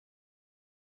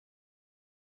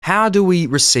How do we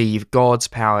receive God's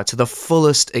power to the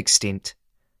fullest extent?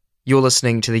 You're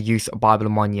listening to the Youth Bible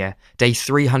in 1 Year, day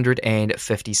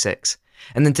 356.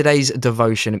 And in today's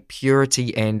devotion,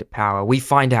 Purity and Power, we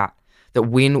find out that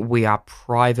when we are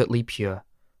privately pure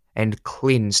and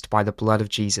cleansed by the blood of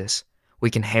Jesus, we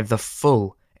can have the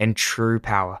full and true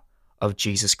power of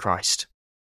Jesus Christ.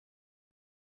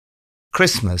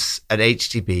 Christmas at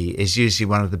HTB is usually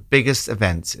one of the biggest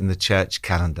events in the church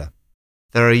calendar.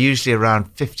 There are usually around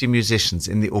 50 musicians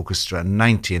in the orchestra and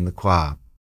 90 in the choir,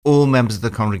 all members of the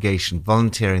congregation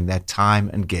volunteering their time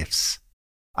and gifts.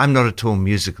 I'm not at all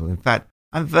musical. In fact,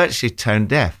 I'm virtually tone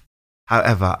deaf.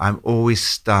 However, I'm always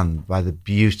stunned by the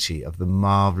beauty of the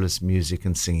marvelous music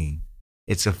and singing.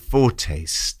 It's a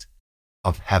foretaste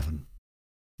of heaven.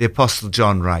 The Apostle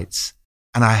John writes,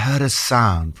 "And I heard a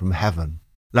sound from heaven,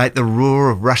 like the roar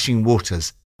of rushing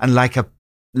waters, and like a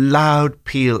loud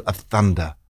peal of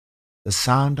thunder. The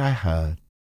sound I heard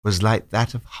was like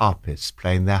that of harpists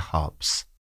playing their harps,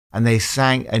 and they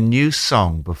sang a new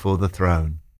song before the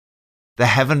throne. The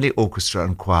heavenly orchestra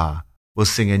and choir will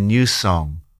sing a new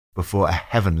song before a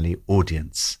heavenly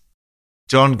audience."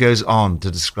 John goes on to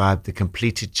describe the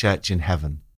completed church in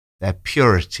heaven, their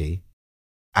purity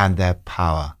and their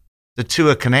power. The two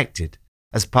are connected,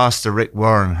 as Pastor Rick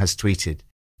Warren has tweeted.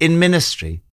 In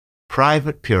ministry,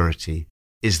 private purity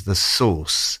is the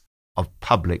source of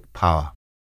public power.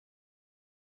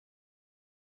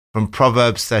 From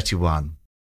Proverbs 31.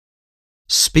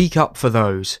 Speak up for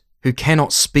those who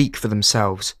cannot speak for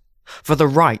themselves, for the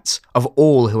rights of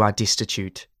all who are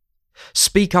destitute.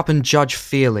 Speak up and judge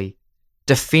fairly.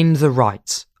 Defend the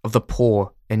rights of the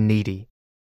poor and needy.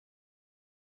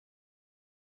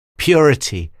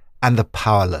 Purity and the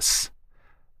powerless.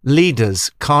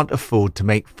 Leaders can't afford to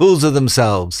make fools of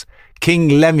themselves. King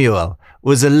Lemuel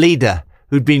was a leader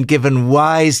who'd been given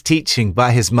wise teaching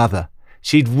by his mother.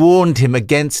 She'd warned him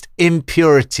against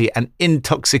impurity and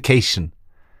intoxication.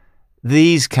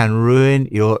 These can ruin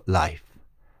your life.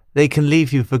 They can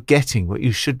leave you forgetting what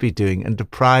you should be doing and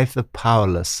deprive the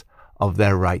powerless of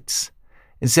their rights.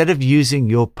 Instead of using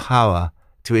your power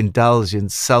to indulge in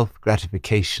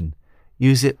self-gratification,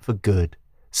 use it for good.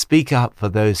 Speak up for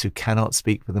those who cannot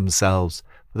speak for themselves,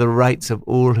 for the rights of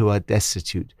all who are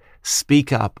destitute.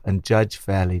 Speak up and judge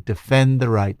fairly. Defend the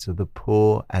rights of the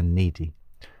poor and needy.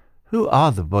 Who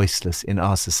are the voiceless in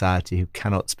our society who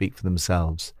cannot speak for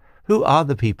themselves? Who are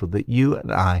the people that you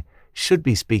and I should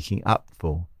be speaking up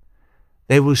for?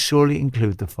 They will surely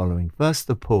include the following. First,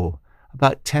 the poor.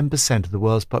 About 10% of the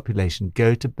world's population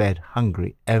go to bed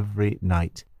hungry every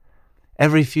night.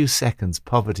 Every few seconds,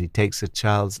 poverty takes a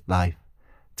child's life.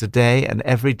 Today and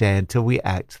every day until we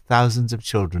act, thousands of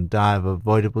children die of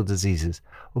avoidable diseases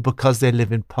or because they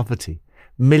live in poverty.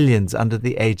 Millions under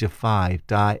the age of 5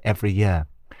 die every year.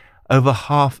 Over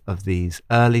half of these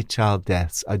early child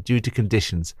deaths are due to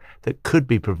conditions that could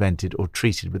be prevented or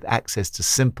treated with access to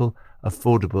simple,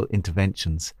 affordable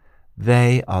interventions.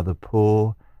 They are the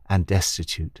poor and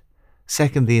destitute.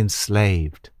 Second, the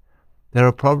enslaved. There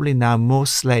are probably now more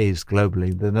slaves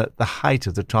globally than at the height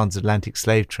of the transatlantic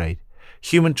slave trade.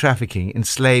 Human trafficking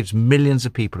enslaves millions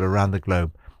of people around the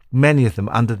globe, many of them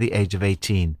under the age of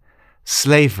 18.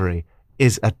 Slavery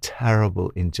is a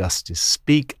terrible injustice.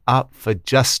 Speak up for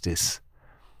justice.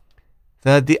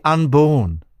 Third, the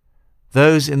unborn.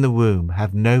 Those in the womb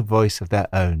have no voice of their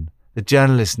own. The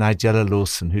journalist Nigella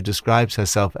Lawson, who describes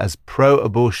herself as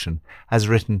pro-abortion, has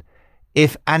written,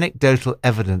 "If anecdotal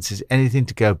evidence is anything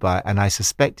to go by, and I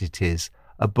suspect it is,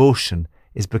 abortion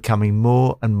is becoming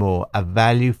more and more a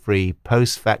value-free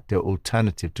post-facto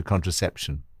alternative to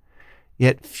contraception.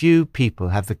 Yet few people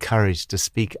have the courage to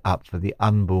speak up for the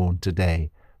unborn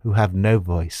today who have no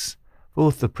voice.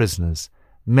 Fourth, the prisoners.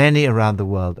 Many around the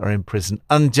world are imprisoned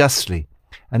unjustly,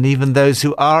 and even those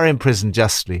who are imprisoned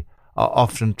justly are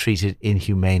often treated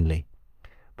inhumanely.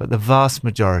 But the vast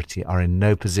majority are in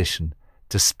no position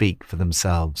to speak for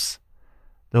themselves.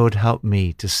 Lord, help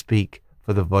me to speak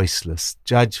for the voiceless,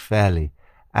 judge fairly,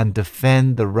 and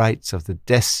defend the rights of the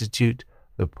destitute,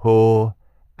 the poor,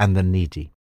 and the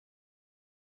needy."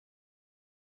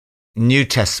 New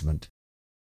Testament,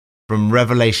 from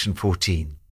Revelation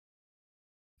 14.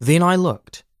 Then I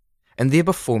looked, and there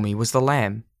before me was the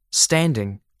Lamb,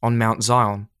 standing on Mount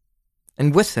Zion,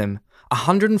 and with him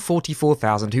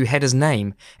 144,000 who had his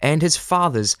name and his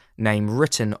father's name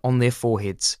written on their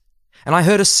foreheads. And I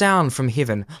heard a sound from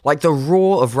heaven, like the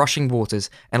roar of rushing waters,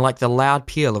 and like the loud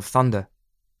peal of thunder.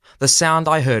 The sound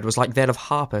I heard was like that of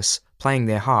harpists playing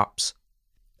their harps.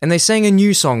 And they sang a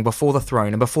new song before the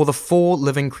throne and before the 4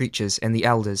 living creatures and the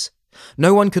elders.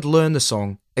 No one could learn the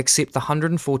song except the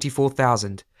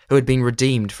 144,000 who had been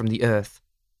redeemed from the earth.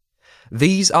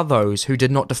 These are those who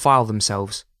did not defile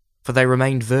themselves, for they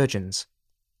remained virgins.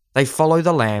 They follow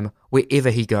the Lamb wherever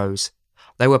he goes.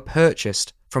 They were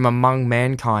purchased from among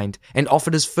mankind and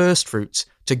offered as firstfruits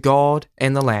to God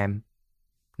and the Lamb.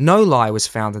 No lie was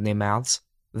found in their mouths.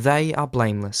 They are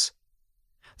blameless.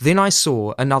 Then I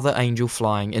saw another angel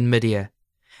flying in midair,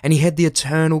 and he had the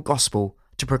eternal gospel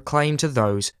to proclaim to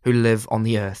those who live on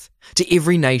the earth, to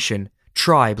every nation,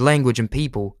 tribe, language, and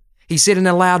people. He said in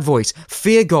a loud voice,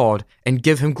 "Fear God and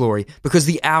give him glory, because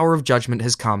the hour of judgment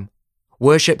has come.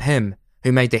 Worship him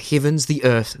who made the heavens, the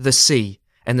earth, the sea,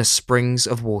 and the springs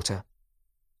of water."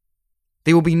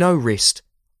 There will be no rest,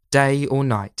 day or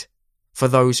night, for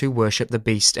those who worship the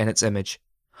beast and its image,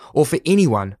 or for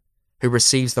anyone who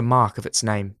receives the mark of its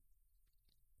name.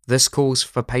 This calls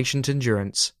for patient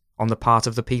endurance on the part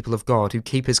of the people of God who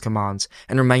keep his commands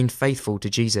and remain faithful to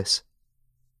Jesus.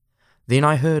 Then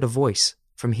I heard a voice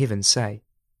from heaven say,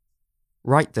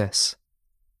 "Write this,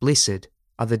 blessed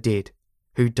are the dead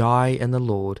who die in the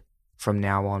Lord from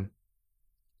now on."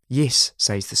 Yes,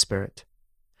 says the Spirit,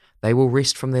 they will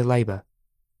rest from their labor,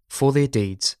 for their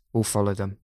deeds will follow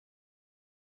them.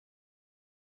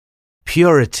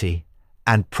 Purity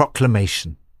and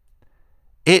proclamation.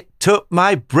 It took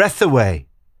my breath away.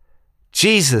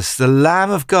 Jesus, the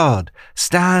Lamb of God,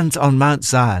 stands on Mount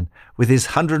Zion with his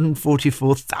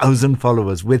 144,000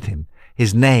 followers with him,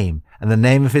 his name and the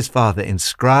name of his Father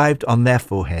inscribed on their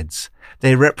foreheads.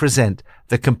 They represent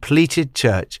the completed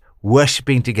church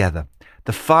worshipping together.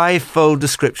 The fivefold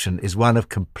description is one of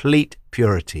complete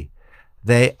purity.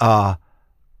 They are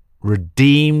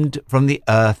redeemed from the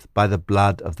earth by the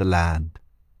blood of the Lamb,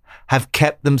 have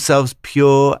kept themselves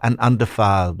pure and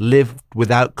undefiled, lived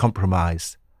without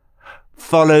compromise,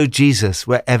 follow Jesus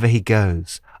wherever he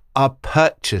goes, are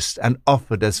purchased and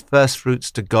offered as firstfruits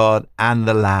to God and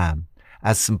the Lamb.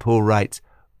 As St. Paul writes,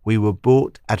 we were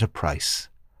bought at a price,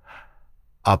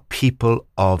 are people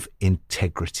of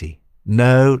integrity.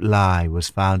 No lie was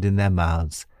found in their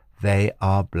mouths. They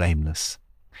are blameless.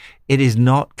 It is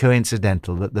not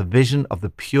coincidental that the vision of the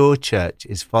pure church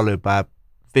is followed by a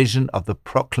vision of the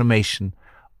proclamation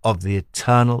of the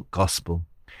eternal gospel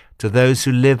to those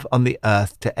who live on the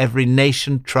earth, to every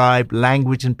nation, tribe,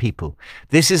 language, and people.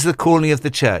 This is the calling of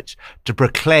the church, to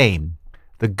proclaim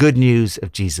the good news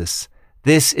of Jesus.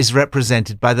 This is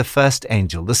represented by the first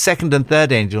angel. The second and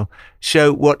third angel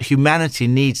show what humanity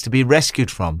needs to be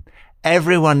rescued from.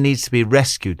 Everyone needs to be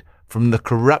rescued from the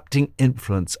corrupting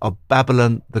influence of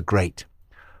Babylon the Great,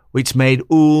 which made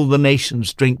all the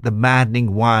nations drink the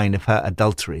maddening wine of her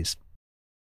adulteries.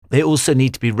 They also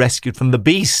need to be rescued from the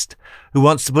beast, who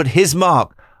wants to put his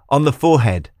mark on the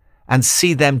forehead and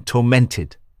see them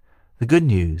tormented. The good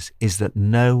news is that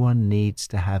no one needs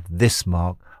to have this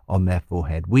mark on their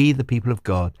forehead. We, the people of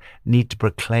God, need to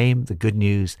proclaim the good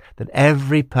news that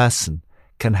every person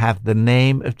can have the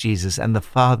name of Jesus and the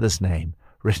Father's name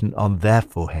written on their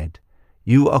forehead.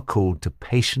 You are called to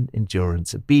patient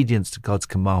endurance, obedience to God's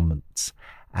commandments,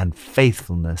 and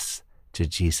faithfulness to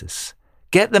Jesus.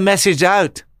 Get the message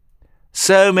out.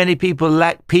 So many people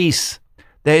lack peace.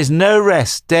 There is no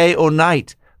rest, day or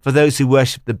night, for those who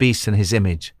worship the beast and his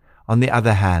image. On the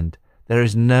other hand, there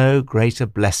is no greater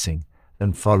blessing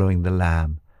than following the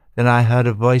Lamb. Then I heard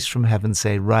a voice from heaven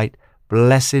say, "Write,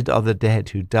 blessed are the dead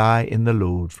who die in the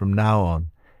Lord from now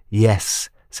on." Yes,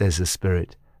 says the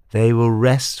Spirit, they will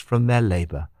rest from their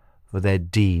labor, for their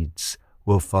deeds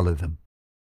will follow them.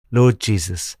 Lord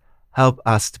Jesus, help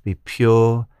us to be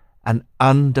pure and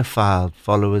undefiled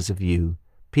followers of you,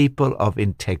 people of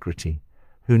integrity,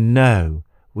 who know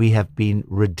we have been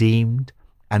redeemed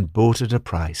and bought at a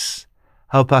price.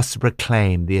 Help us to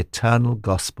proclaim the eternal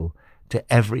gospel to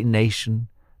every nation,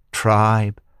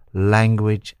 tribe,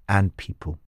 language, and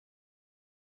people.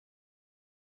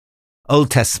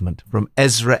 Old Testament from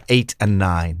Ezra 8 and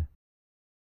 9.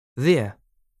 There,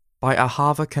 by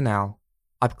Ahava Canal,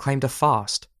 I proclaimed a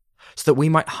fast, so that we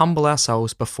might humble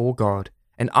ourselves before God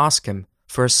and ask him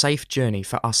for a safe journey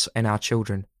for us and our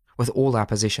children, with all our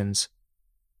possessions.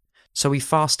 So we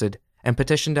fasted and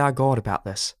petitioned our God about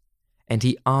this, and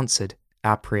he answered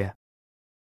our prayer.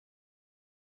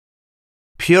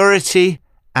 Purity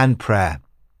and prayer.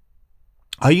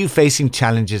 Are you facing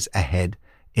challenges ahead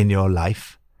in your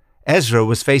life? Ezra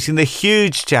was facing the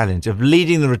huge challenge of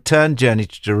leading the return journey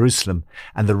to Jerusalem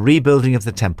and the rebuilding of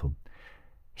the temple.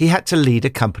 He had to lead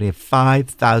a company of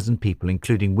 5,000 people,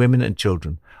 including women and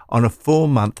children, on a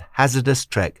 4-month hazardous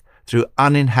trek through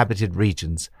uninhabited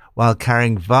regions while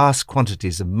carrying vast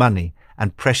quantities of money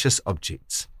and precious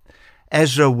objects.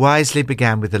 Ezra wisely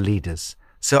began with the leaders.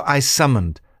 So I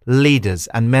summoned leaders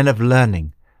and men of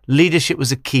learning, Leadership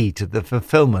was a key to the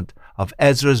fulfillment of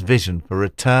Ezra's vision for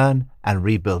return and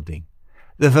rebuilding.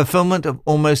 The fulfillment of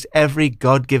almost every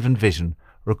God-given vision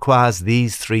requires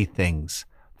these three things.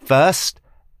 First,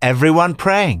 everyone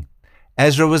praying.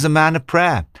 Ezra was a man of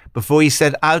prayer. Before he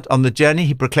set out on the journey,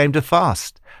 he proclaimed a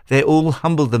fast. They all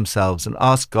humbled themselves and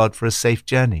asked God for a safe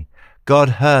journey. God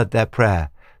heard their prayer,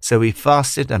 so we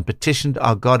fasted and petitioned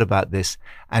our God about this,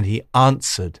 and he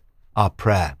answered our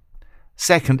prayer.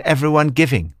 Second, everyone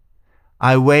giving.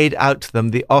 I weighed out to them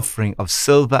the offering of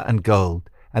silver and gold,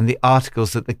 and the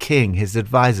articles that the king, his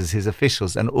advisers, his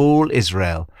officials, and all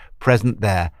Israel present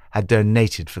there had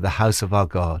donated for the house of our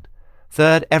God.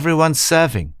 Third, everyone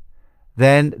serving.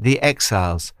 Then the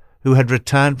exiles who had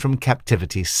returned from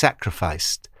captivity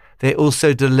sacrificed. They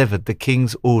also delivered the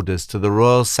king's orders to the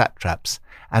royal satraps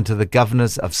and to the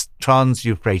governors of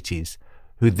Trans-Euphrates,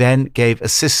 who then gave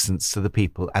assistance to the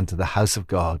people and to the house of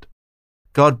God.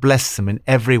 God blessed them in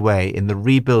every way in the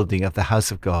rebuilding of the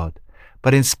house of God.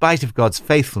 But in spite of God's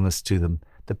faithfulness to them,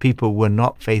 the people were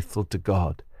not faithful to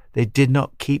God. They did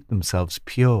not keep themselves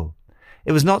pure.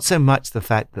 It was not so much the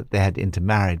fact that they had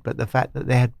intermarried, but the fact that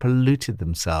they had polluted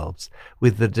themselves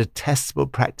with the detestable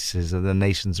practices of the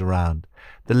nations around.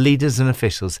 The leaders and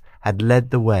officials had led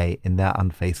the way in their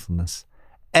unfaithfulness.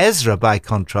 Ezra, by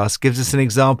contrast, gives us an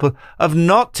example of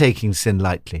not taking sin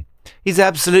lightly. He's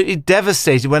absolutely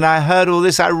devastated. When I heard all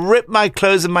this, I ripped my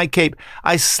clothes and my cape.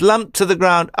 I slumped to the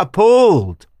ground,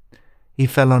 appalled. He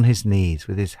fell on his knees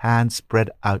with his hands spread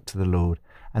out to the Lord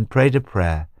and prayed a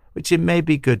prayer, which it may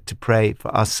be good to pray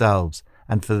for ourselves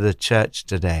and for the church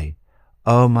today.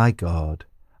 Oh my God,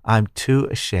 I'm too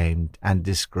ashamed and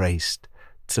disgraced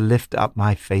to lift up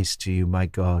my face to you, my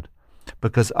God,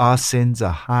 because our sins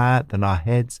are higher than our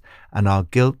heads and our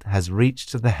guilt has reached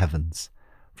to the heavens.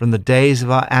 From the days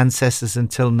of our ancestors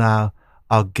until now,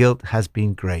 our guilt has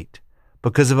been great.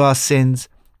 Because of our sins,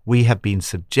 we have been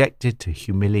subjected to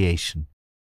humiliation.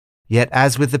 Yet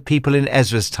as with the people in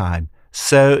Ezra's time,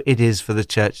 so it is for the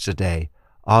church today.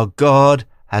 Our God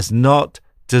has not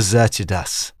deserted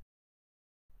us.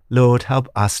 Lord, help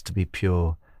us to be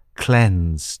pure,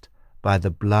 cleansed by the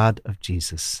blood of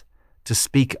Jesus, to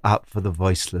speak up for the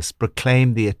voiceless,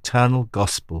 proclaim the eternal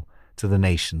gospel to the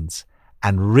nations,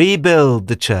 and rebuild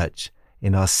the church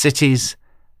in our cities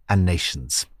and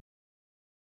nations.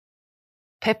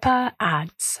 Pippa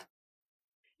adds,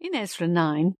 in Ezra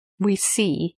 9, we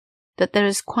see that there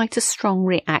is quite a strong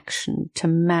reaction to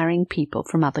marrying people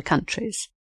from other countries.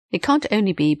 It can't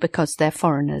only be because they're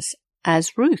foreigners,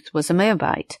 as Ruth was a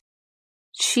Moabite.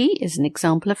 She is an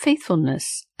example of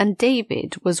faithfulness, and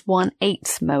David was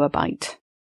 1/8 Moabite.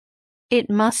 It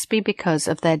must be because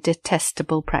of their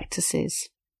detestable practices.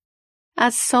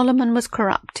 As Solomon was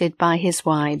corrupted by his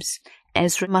wives,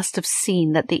 Ezra must have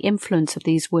seen that the influence of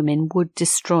these women would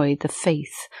destroy the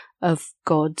faith of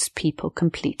God's people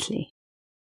completely.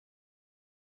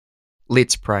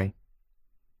 Let's pray.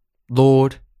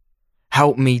 Lord,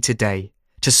 help me today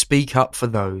to speak up for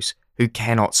those who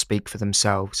cannot speak for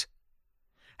themselves.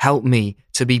 Help me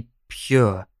to be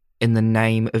pure in the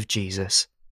name of Jesus.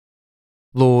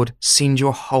 Lord, send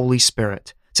your Holy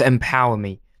Spirit to empower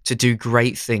me to do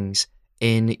great things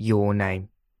in your name.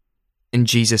 In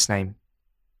Jesus' name,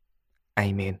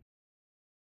 amen.